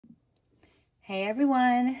Hey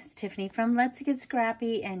everyone, it's Tiffany from Let's Get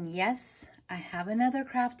Scrappy, and yes, I have another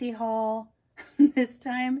crafty haul. This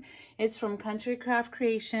time it's from Country Craft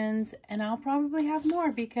Creations, and I'll probably have more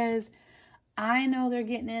because I know they're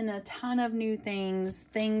getting in a ton of new things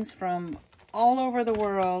from all over the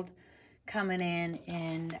world coming in,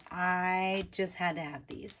 and I just had to have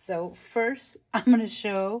these. So first I'm going to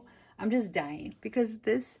show, I'm just dying because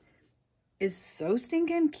this is so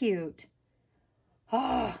stinking cute.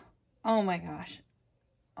 Oh my gosh.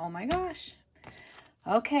 Oh my gosh.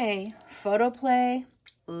 Okay, PhotoPlay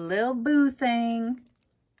Lil Boo Thing.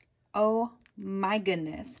 Oh my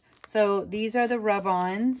goodness. So these are the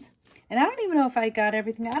rub-ons. And I don't even know if I got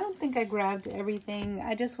everything. I don't think I grabbed everything.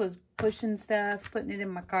 I just was pushing stuff, putting it in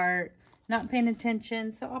my cart, not paying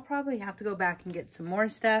attention. So I'll probably have to go back and get some more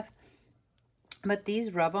stuff. But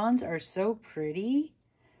these rub-ons are so pretty.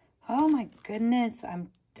 Oh my goodness. I'm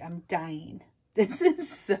dying. This is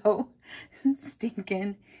so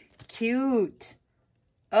stinking cute.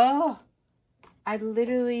 Oh, I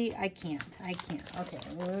can't. Okay,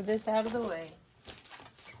 move this out of the way.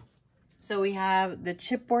 So we have the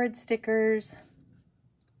chipboard stickers.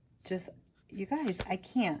 Just, you guys, I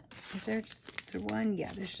can't. Is there one?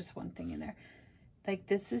 Yeah, there's just one thing in there. Like,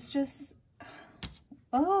 this is just,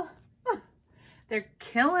 oh, they're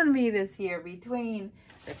killing me this year between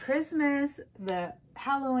the Christmas, the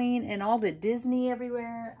Halloween, and all the Disney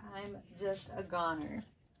everywhere. I'm just a goner.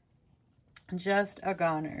 Just a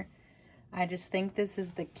goner. I just think this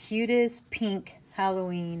is the cutest pink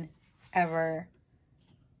Halloween ever.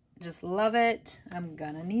 Just love it. I'm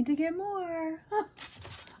gonna need to get more.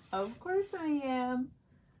 Of course I am.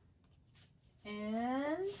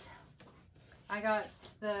 And I got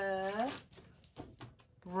the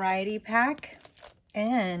variety pack.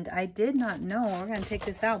 And I did not know, we're going to take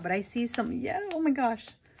this out, but I see some, yeah, oh my gosh.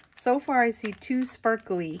 So far I see two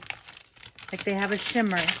sparkly, like they have a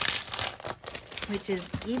shimmer, which is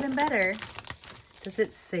even better. Does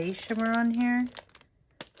it say shimmer on here?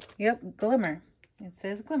 Yep, glimmer. It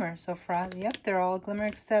says glimmer. So yep, they're all glimmer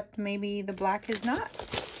except maybe the black is not.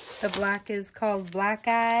 The black is called Black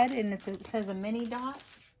Eyed, and it says a mini dot.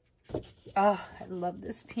 Oh, I love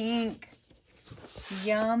this pink.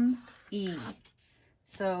 Yum-y.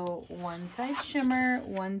 So one side shimmer,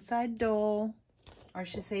 one side dull, or I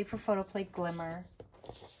should say for PhotoPlay glimmer.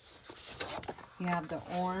 You have the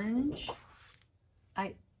orange.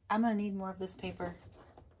 I'm gonna need more of this paper.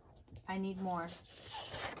 I need more.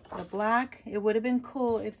 The black, it would have been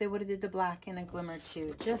cool if they would have did the black in a glimmer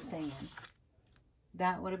too. Just saying.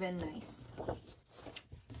 That would have been nice.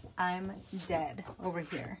 I'm dead over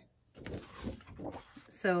here.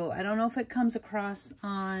 So I don't know if it comes across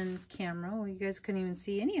on camera. Well, you guys couldn't even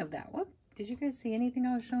see any of that. What? Did you guys see anything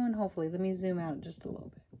I was showing? Hopefully. Let me zoom out just a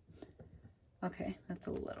little bit. Okay, that's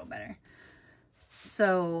a little better.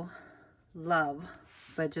 So, love.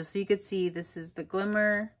 But just so you could see, this is the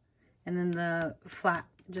glimmer, and then the flat,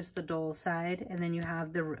 just the dull side, and then you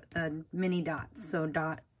have the mini dots. So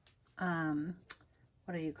dot,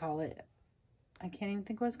 what do you call it? I can't even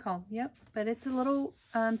think what it's called. Yep, but it's a little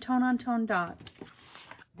tone-on-tone dot.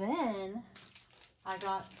 Then I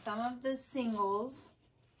got some of the singles.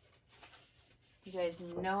 You guys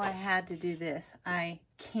know I had to do this. I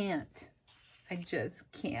can't. I just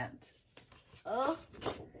can't. Oh,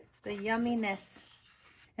 the yumminess.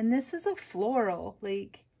 And this is a floral.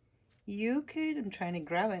 Like, you could, I'm trying to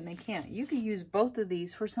grab it and I can't. You could use both of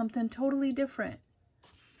these for something totally different.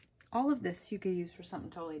 All of this you could use for something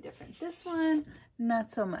totally different. This one, not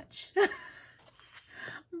so much.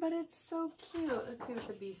 But it's so cute. Let's see what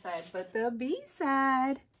the B-side. But the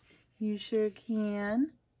B-side, you sure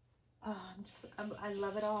can. Oh, I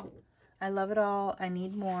love it all. I love it all. I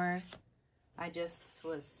need more. I just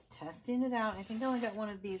was testing it out. I think I only got one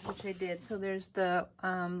of these, which I did. So there's the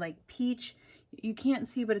like peach. You can't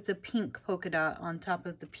see, but it's a pink polka dot on top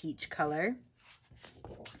of the peach color.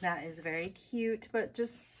 That is very cute. But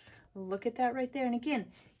just look at that right there. And again,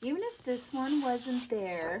 even if this one wasn't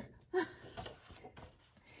there,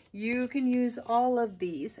 you can use all of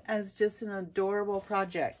these as just an adorable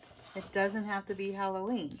project. It doesn't have to be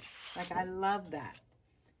Halloween. Like, I love that.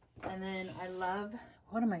 And then I love,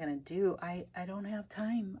 what am I going to do? I don't have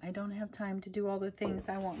time. I don't have time to do all the things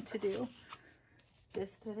I want to do.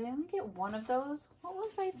 This today, I'm going to get one of those. What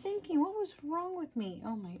was I thinking? What was wrong with me?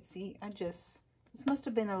 Oh my, see, this must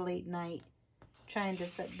have been a late night trying to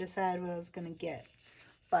decide what I was going to get.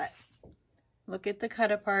 But look at the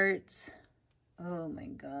cut aparts. Oh my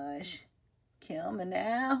gosh. Kill me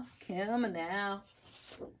now. Kill me now.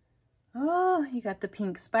 Oh, you got the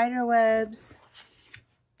pink spider webs.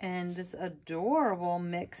 And this adorable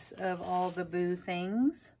mix of all the Boo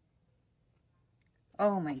things.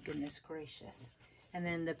 Oh my goodness gracious. And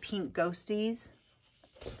then the pink ghosties.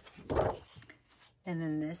 And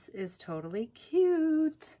then this is totally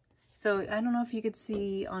cute. So I don't know if you could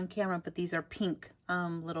see on camera, but these are pink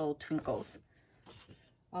little twinkles.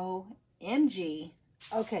 OMG.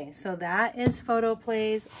 Okay, so that is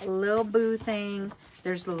PhotoPlay's Lil Boo Thing.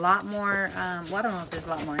 There's a lot more. Well, I don't know if there's a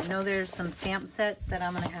lot more. I know there's some stamp sets that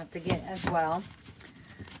I'm going to have to get as well.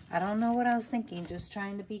 I don't know what I was thinking. Just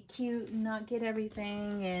trying to be cute and not get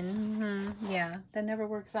everything. And yeah, that never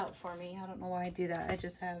works out for me. I don't know why I do that. I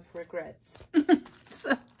just have regrets.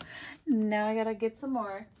 So now I got to get some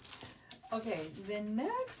more. Okay, then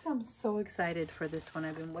next, I'm so excited for this one.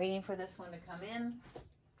 I've been waiting for this one to come in.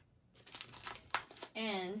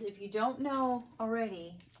 And if you don't know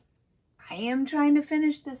already, I am trying to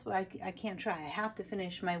finish this. I can't try. I have to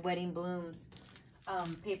finish my Wedding Blooms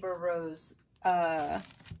Paper Rose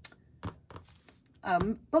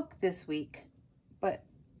book this week. But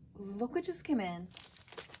look what just came in.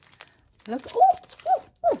 Look.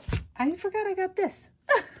 Oh, I forgot I got this.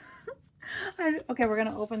 Okay, we're going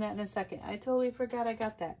to open that in a second. I totally forgot I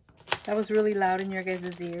got that. That was really loud in your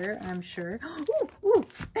guys' ear, I'm sure. Ooh.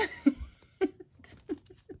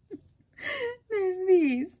 There's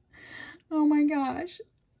these. Oh my gosh.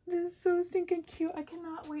 Just so stinking cute. I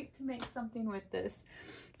cannot wait to make something with this.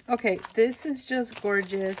 Okay, this is just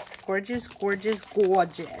gorgeous. Gorgeous, gorgeous,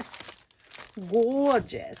 gorgeous.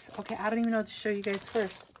 Gorgeous. Okay, I don't even know what to show you guys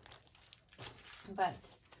first. But,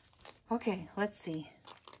 okay, let's see.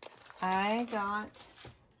 I got,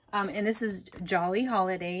 and this is Jolly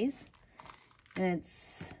Holidays. And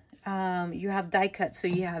it's, you have die cuts. So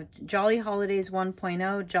you have Jolly Holidays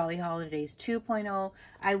 1.0, Jolly Holidays 2.0.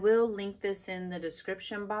 I will link this in the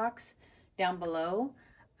description box down below.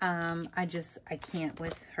 I can't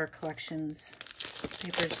with her collections.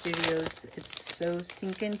 Paper Studios. It's so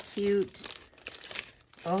stinking cute.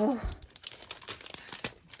 Oh.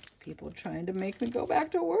 People trying to make me go back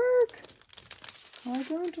to work. I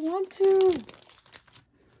don't want to.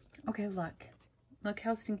 Okay, look. Look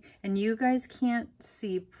how stinking. And you guys can't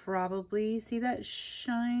probably see that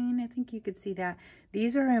shine. I think you could see that.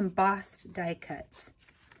 These are embossed die cuts.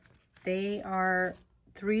 They are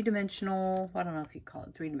three-dimensional. I don't know if you call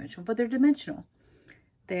it three-dimensional, but they're dimensional.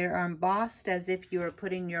 They are embossed as if you were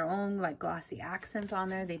putting your own like glossy accents on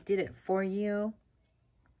there. They did it for you.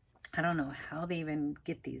 I don't know how they even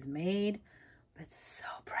get these made, but it's so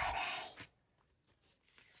pretty.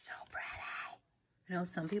 So pretty. I know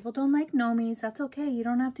some people don't like Nomis. That's okay. You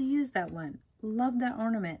don't have to use that one. Love that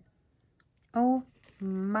ornament. Oh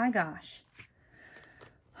my gosh.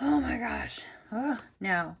 Oh my gosh. Oh,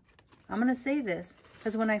 now, I'm going to say this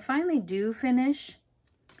because when I finally do finish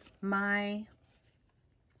my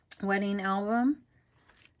wedding album,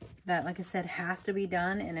 that, like I said, has to be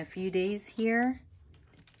done in a few days here,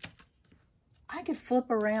 I could flip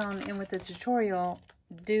around and with the tutorial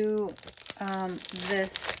do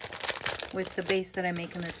this with the base that I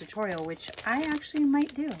make in the tutorial, which I actually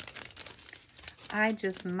might do. I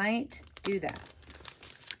just might do that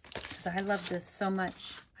because I love this so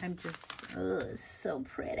much. I'm just, so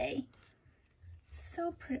pretty.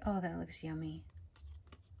 So pretty. Oh, that looks yummy.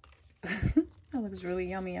 That looks really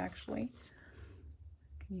yummy, actually.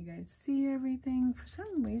 Can you guys see everything? For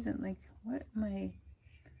some reason, like, what am I...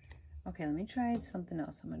 Okay, let me try something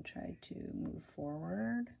else. I'm going to try to move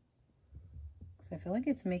forward. Because I feel like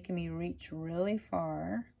it's making me reach really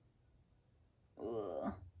far.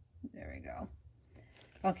 Ugh. There we go.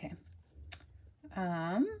 Okay.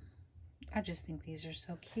 I just think these are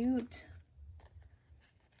so cute.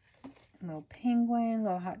 A little penguin,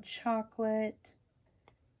 little hot chocolate.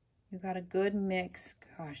 You got a good mix.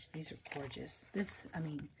 Gosh, these are gorgeous. This, I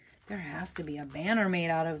mean, there has to be a banner made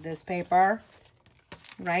out of this paper.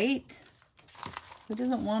 Right? Who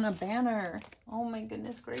doesn't want a banner? Oh my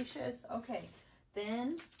goodness gracious. Okay,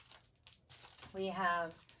 then we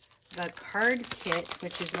have the card kit,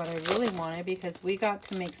 which is what I really wanted because we got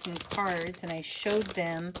to make some cards and I showed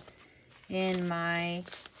them in my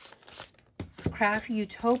Craft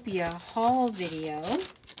Utopia haul video.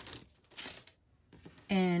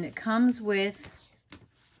 And it comes with,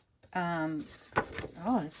 oh,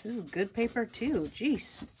 this is good paper too.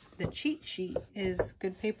 Jeez. The cheat sheet is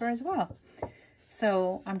good paper as well.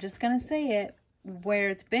 So I'm just going to say it. Where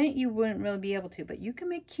it's bent, you wouldn't really be able to. But you can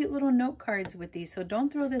make cute little note cards with these. So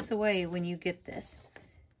don't throw this away when you get this.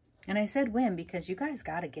 And I said when because you guys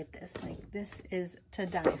got to get this. Like, this is to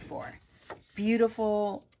die for.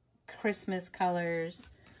 Beautiful Christmas colors.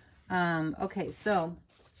 Okay, so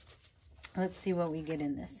let's see what we get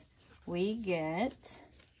in this. We get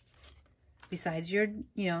besides your,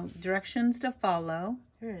 you know, directions to follow.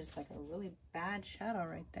 There's like a really bad shadow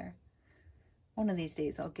right there. One of these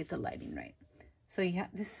days I'll get the lighting right. So yeah,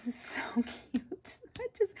 this is so cute.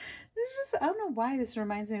 I don't know why this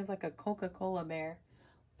reminds me of like a Coca-Cola bear,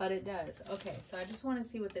 but it does. Okay, so I just want to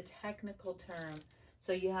see what the technical term.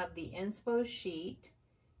 So you have the inspo sheet.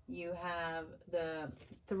 You have the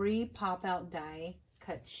 3 pop-out die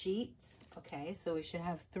cut sheets. Okay, so we should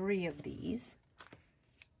have 3 of these.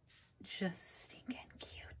 Just stinking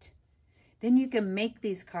cute. Then you can make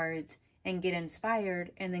these cards and get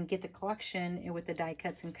inspired and then get the collection with the die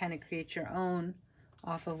cuts and kind of create your own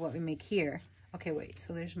off of what we make here. Okay, wait,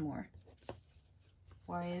 so there's more.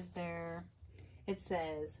 Why is there? It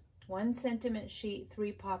says 1 sentiment sheet,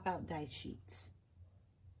 3 pop-out die sheets.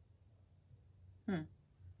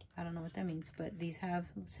 I don't know what that means, but these have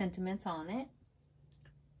sentiments on it.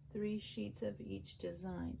 3 sheets of each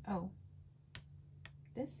design. Oh,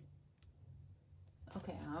 this?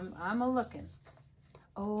 Okay, I'm a-looking.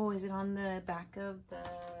 Oh, is it on the back of the...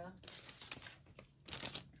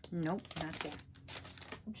 Nope, not there.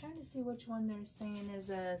 I'm trying to see which one they're saying is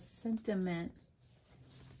a sentiment.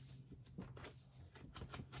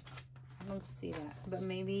 I don't see that, but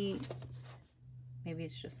maybe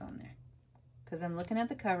it's just on there. Because I'm looking at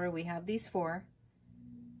the cover, we have these 4.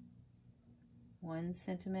 1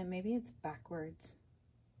 sentiment, maybe it's backwards.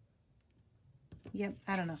 Yep,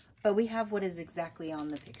 I don't know. But we have what is exactly on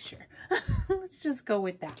the picture. Let's just go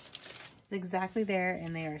with that. It's exactly there,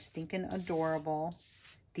 and they are stinking adorable.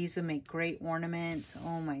 These would make great ornaments.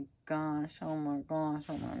 Oh my gosh, oh my gosh,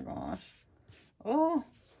 oh my gosh. Oh,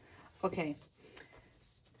 okay.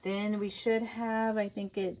 Then we should have, I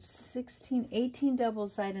think it's 18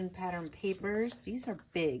 double-sided pattern papers. These are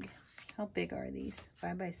big. How big are these?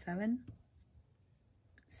 5 by 7?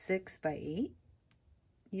 6 by 8?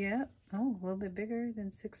 Yeah. Oh, a little bit bigger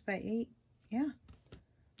than 6 by 8. Yeah.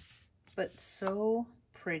 But so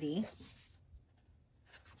pretty.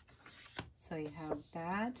 So you have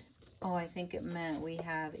that. Oh, I think it meant we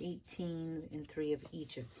have 18 and 3 of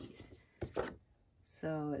each of these.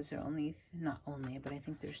 So is there only, not only, but I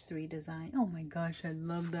think there's 3 designs. Oh my gosh, I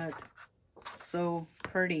love that. So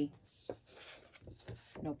pretty.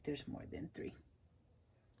 Nope, there's more than 3.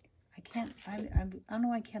 I don't know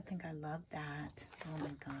why I can't think I love that. Oh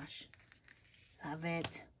my gosh. Love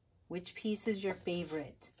it. Which piece is your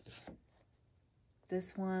favorite?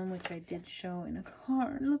 This one, which I did show in a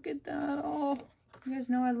card. Look at that. Oh, you guys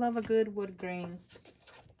know I love a good wood grain.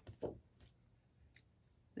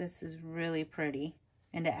 This is really pretty.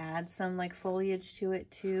 And to add some like foliage to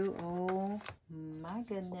it too. Oh my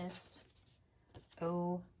goodness.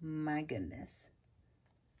 Oh my goodness.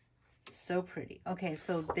 So pretty. Okay,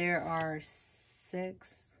 so there are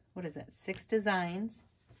 6, what is that? 6 designs.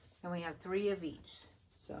 And we have 3 of each.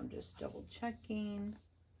 So I'm just double checking.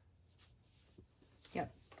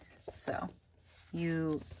 Yep. So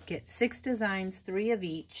you get 6 designs, 3 of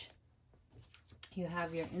each. You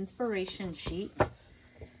have your inspiration sheet,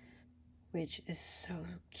 which is so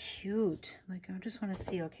cute. Like, I just want to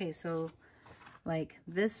see. Okay, so like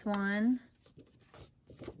this one,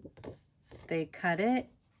 they cut it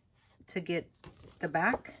to get the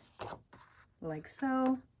back like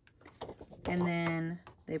so, and then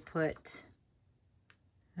they put,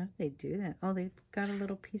 how did they do that? Oh, they got a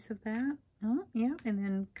little piece of that. Oh yeah, and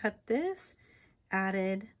then cut this,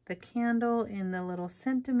 added the candle in the little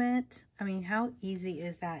sentiment. I mean, how easy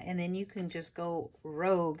is that? And then you can just go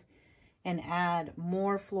rogue and add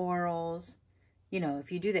more florals. You know,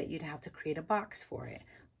 if you do that, you'd have to create a box for it.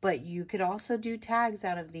 But you could also do tags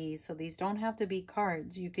out of these. So these don't have to be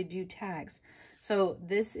cards. You could do tags. So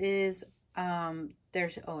this is,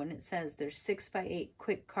 there's, oh, and it says there's 6 by 8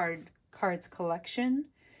 quick cards collection.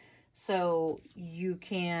 So you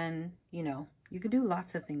can, you know, you could do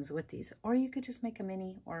lots of things with these. Or you could just make a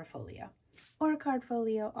mini or a folio. Or a card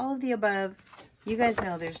folio. All of the above. You guys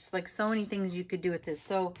know there's like so many things you could do with this.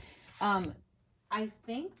 So, I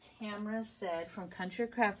think Tamra said from Country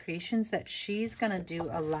Craft Creations that she's going to do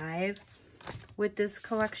a live with this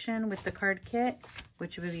collection, with the card kit,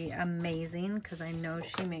 which would be amazing because I know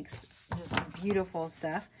she makes just beautiful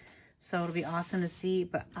stuff. So it'll be awesome to see.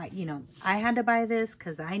 But, you know, I had to buy this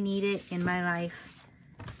because I need it in my life.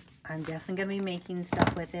 I'm definitely going to be making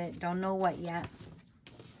stuff with it. Don't know what yet.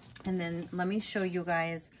 And then let me show you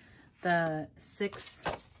guys the 6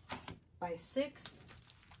 by 6.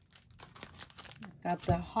 Got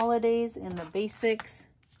the holidays and the basics.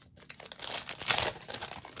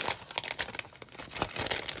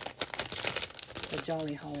 The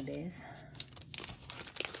jolly holidays.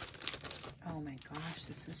 Oh my gosh,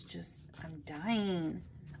 this is just, I'm dying.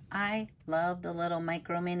 I love the little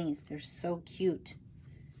micro minis. They're so cute.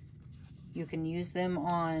 You can use them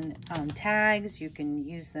on tags. You can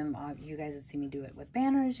use them, you guys have seen me do it with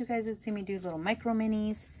banners. You guys have seen me do little micro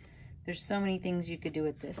minis. There's so many things you could do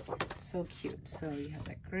with this. So cute. So you have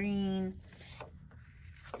that green.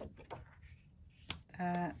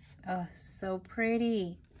 Oh, so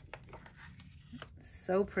pretty.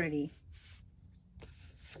 So pretty.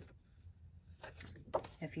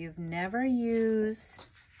 If you've never used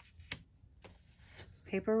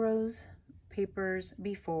paper rose papers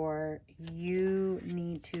before, you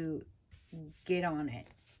need to get on it.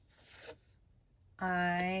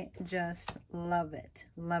 I just love it.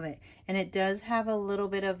 Love it. And it does have a little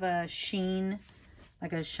bit of a sheen,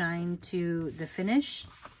 like a shine to the finish.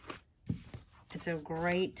 It's a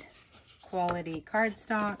great quality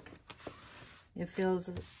cardstock. It feels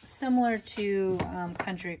similar to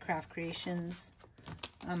Country Craft Creations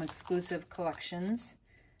exclusive collections.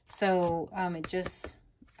 So it just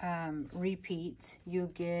repeats. You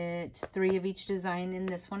get 3 of each design in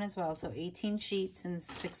this one as well. So 18 sheets in the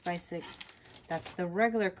 6x6. That's the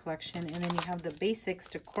regular collection. And then you have the basics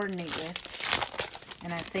to coordinate with.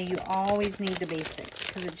 And I say you always need the basics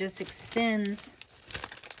because it just extends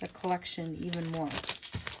the collection even more.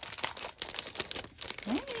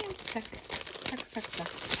 Stuck.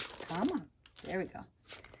 Come on. There we go.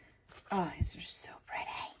 Oh, these are so pretty.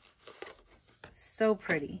 So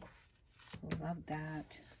pretty. Love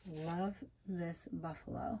that. Love this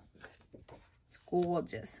buffalo. It's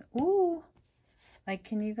gorgeous. Ooh. Like,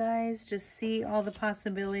 can you guys just see all the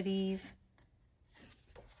possibilities?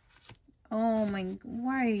 Oh my,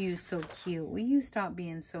 why are you so cute? Will you stop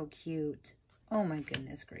being so cute? Oh my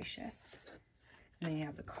goodness gracious. And then you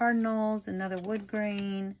have the cardinals, another wood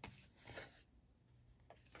grain.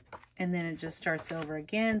 And then it just starts over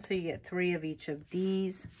again. So you get 3 of each of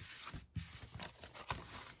these.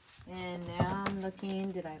 And now I'm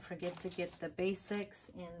looking, did I forget to get the basics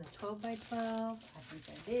in the 12 by 12? I think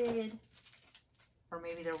I did. Or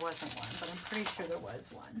maybe there wasn't one, but I'm pretty sure there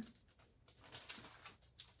was one.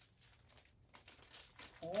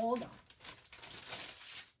 Hold on.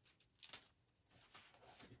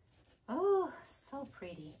 Oh, so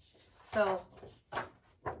pretty. So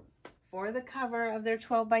for the cover of their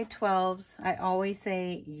 12 by 12s, I always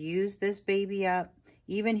say use this baby up.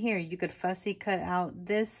 Even here, you could fussy cut out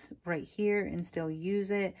this right here and still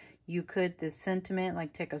use it. You could, this sentiment,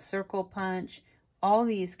 like take a circle punch. All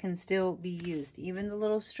these can still be used, even the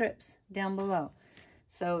little strips down below.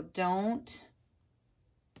 So don't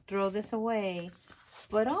throw this away.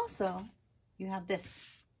 But also, you have this.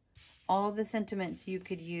 All the sentiments you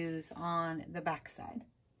could use on the back side.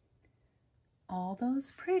 All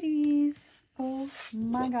those pretties. Oh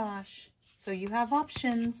my gosh. So you have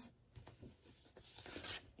options.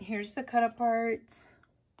 Here's the cut aparts.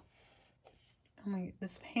 Oh my,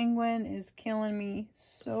 this penguin is killing me.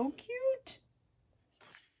 So cute.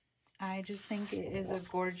 I just think it is a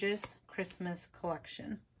gorgeous Christmas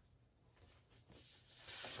collection.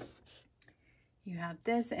 You have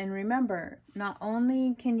this, and remember, not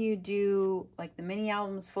only can you do like the mini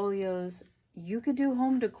albums, folios, you could do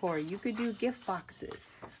home decor, you could do gift boxes.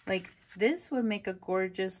 Like this would make a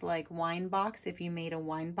gorgeous like wine box if you made a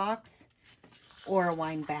wine box or a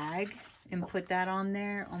wine bag and put that on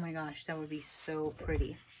there. Oh my gosh, that would be so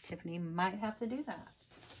pretty. Tiffany might have to do that.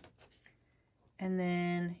 And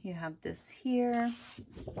then you have this here.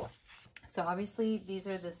 So obviously these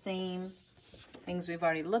are the same things we've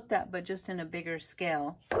already looked at, but just in a bigger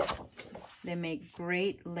scale. They make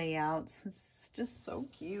great layouts. It's just so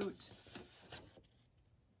cute.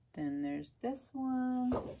 Then there's this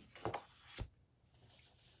one.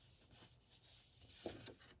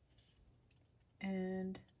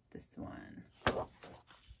 And this one.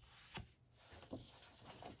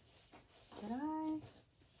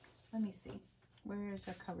 Let me see. Where is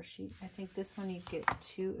our cover sheet? I think this one you get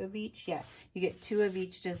 2 of each. Yeah, you get 2 of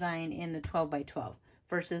each design in the 12 by 12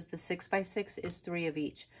 versus the 6 by 6 is 3 of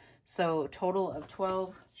each. So total of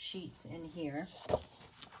 12 sheets in here.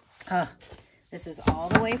 This is all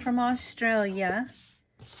the way from Australia.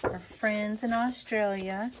 Our friends in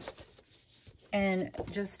Australia. And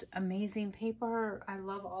just amazing paper. I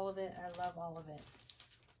love all of it. I love all of it.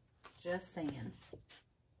 Just saying.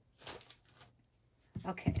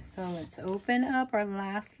 Okay, so let's open up our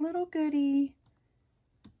last little goodie.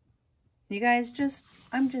 You guys,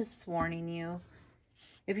 I'm just warning you.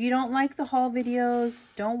 If you don't like the haul videos,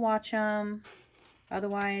 don't watch them.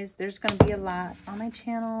 Otherwise, there's going to be a lot on my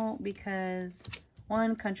channel because,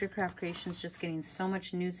 one, Country Craft Creations just getting so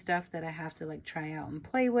much new stuff that I have to like try out and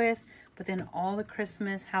play with. But then all the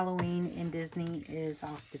Christmas, Halloween, and Disney is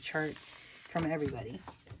off the charts from everybody.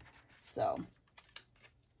 So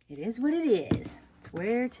it is what it is. It's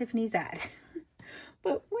where Tiffany's at.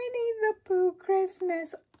 But Winnie the Pooh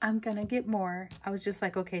Christmas, I'm gonna get more. I was just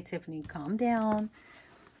like, okay, Tiffany, calm down.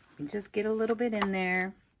 Just get a little bit in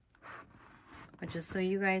there. But just so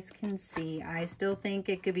you guys can see, I still think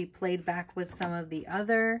it could be played back with some of the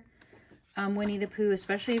other Winnie the Pooh,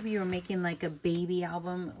 especially if you were making like a baby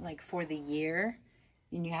album like for the year.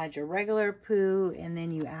 And you had your regular Pooh, and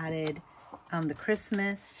then you added the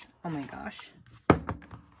Christmas. Oh my gosh.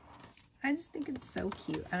 I just think it's so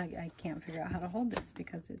cute. I can't figure out how to hold this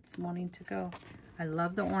because it's wanting to go. I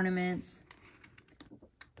love the ornaments.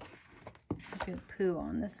 Look at Pooh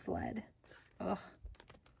on the sled. Ugh.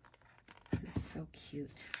 This is so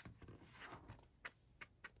cute.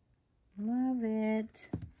 Love it.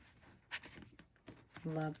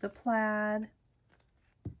 Love the plaid.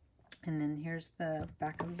 And then here's the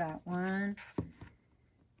back of that one.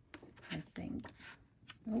 I think.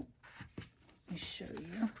 Oh, let me show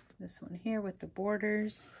you. This one here with the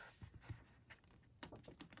borders.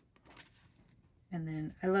 And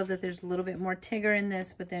then I love that there's a little bit more Tigger in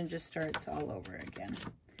this, but then it just starts all over again.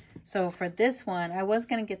 So for this one, I was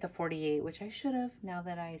going to get the 48, which I should have now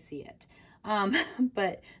that I see it.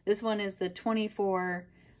 But this one is the 24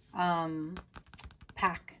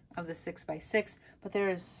 pack of the 6x6. But there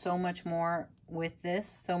is so much more with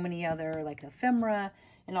this. So many other like ephemera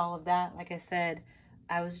and all of that. Like I said,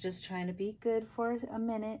 I was just trying to be good for a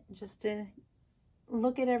minute just to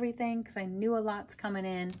look at everything because I knew a lot's coming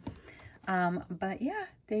in. But yeah,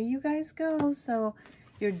 there you guys go. So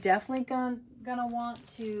you're definitely gonna want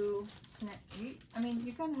to snap. I mean,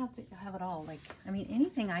 you're gonna have to have it all. Like, I mean,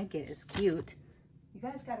 anything I get is cute. You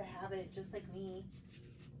guys gotta have it just like me.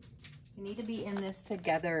 You need to be in this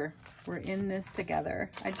together. We're in this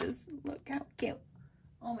together. I just, look how cute.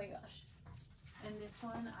 Oh my gosh. And this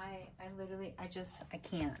one, I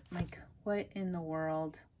can't. Like, what in the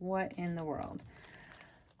world? What in the world?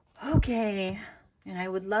 Okay. And I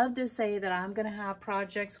would love to say that I'm going to have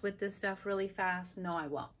projects with this stuff really fast. No, I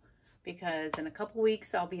won't. Because in a couple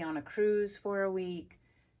weeks, I'll be on a cruise for a week.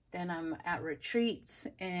 Then I'm at retreats.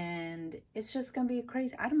 And it's just going to be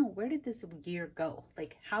crazy. I don't know. Where did this year go?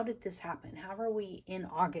 Like, how did this happen? How are we in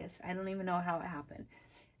August? I don't even know how it happened.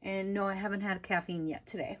 And no, I haven't had caffeine yet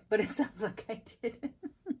today. But it sounds like I did.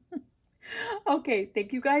 Okay.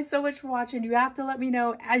 Thank you guys so much for watching. You have to let me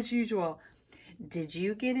know, as usual. Did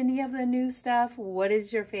you get any of the new stuff? What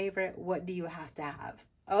is your favorite? What do you have to have?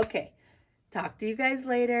 Okay. Talk to you guys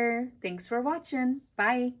later. Thanks for watching.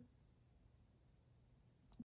 Bye.